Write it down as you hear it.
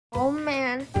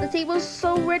here. The table's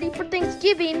so ready for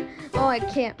Thanksgiving. Oh, I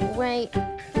can't wait.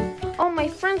 Oh, my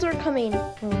friends are coming.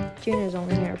 Well, Junior's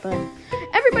only here, but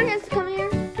everybody has to come here.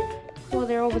 Well,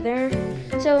 they're over there.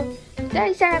 So,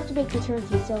 Daddy said I have to make the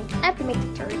turkey, so I have to make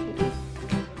the turkey.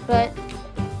 But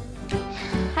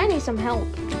I need some help.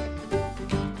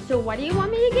 So, what do you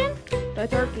want me again? The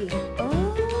turkey.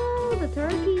 Oh, the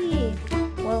turkey.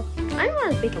 Well, I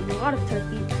want to bake a lot of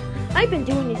turkey. I've been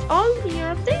doing this all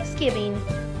year of Thanksgiving.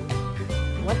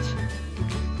 What?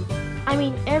 I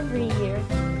mean, every year.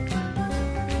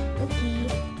 Okay.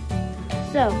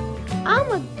 So, I'm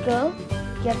gonna go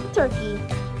get the turkey.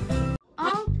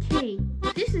 Okay,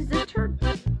 this is the turkey.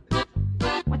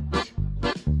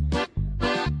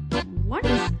 What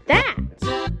is that?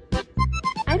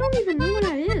 I don't even know what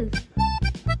that is.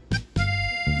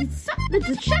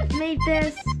 The chef made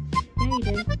this. Yeah, he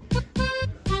did.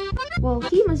 Well,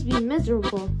 he must be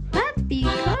miserable. That's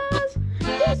because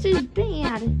this is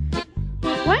bad.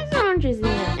 Why is there oranges in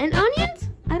there? And onions?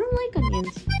 I don't like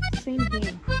onions. Same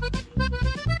here.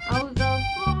 I'll go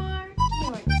for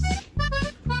carrots.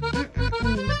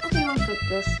 Okay, I'll cook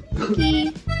this.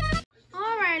 Okay.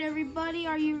 Alright, everybody.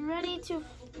 Are you ready to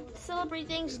celebrate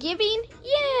Thanksgiving?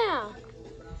 Yeah!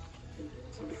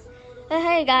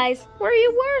 Hey, guys. Where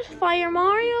you were, Fire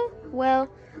Mario? Well,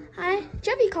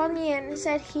 Jeffy called me in and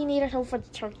said he needed help for the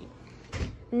turkey.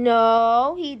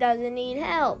 No, he doesn't need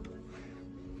help.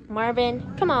 Marvin,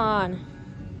 come on.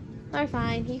 Alright,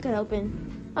 fine. You can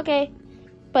open. Okay.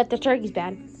 But the turkey's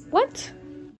bad. What?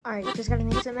 Alright, just gotta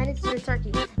make some edits to the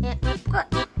turkey.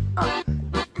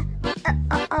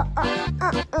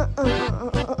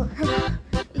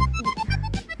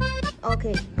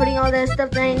 Okay, putting all that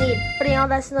stuff that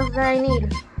I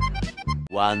need.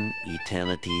 One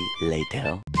eternity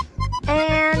later.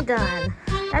 And done.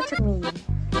 That took me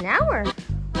an hour.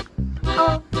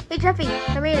 Oh, hey Jeffy,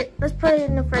 I made it. Let's put it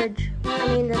in the fridge. I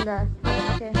mean in the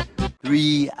okay.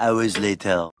 3 hours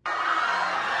later.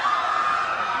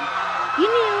 You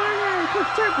need to learn how to cook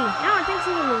turkey. Now our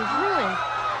Thanksgiving is ruined.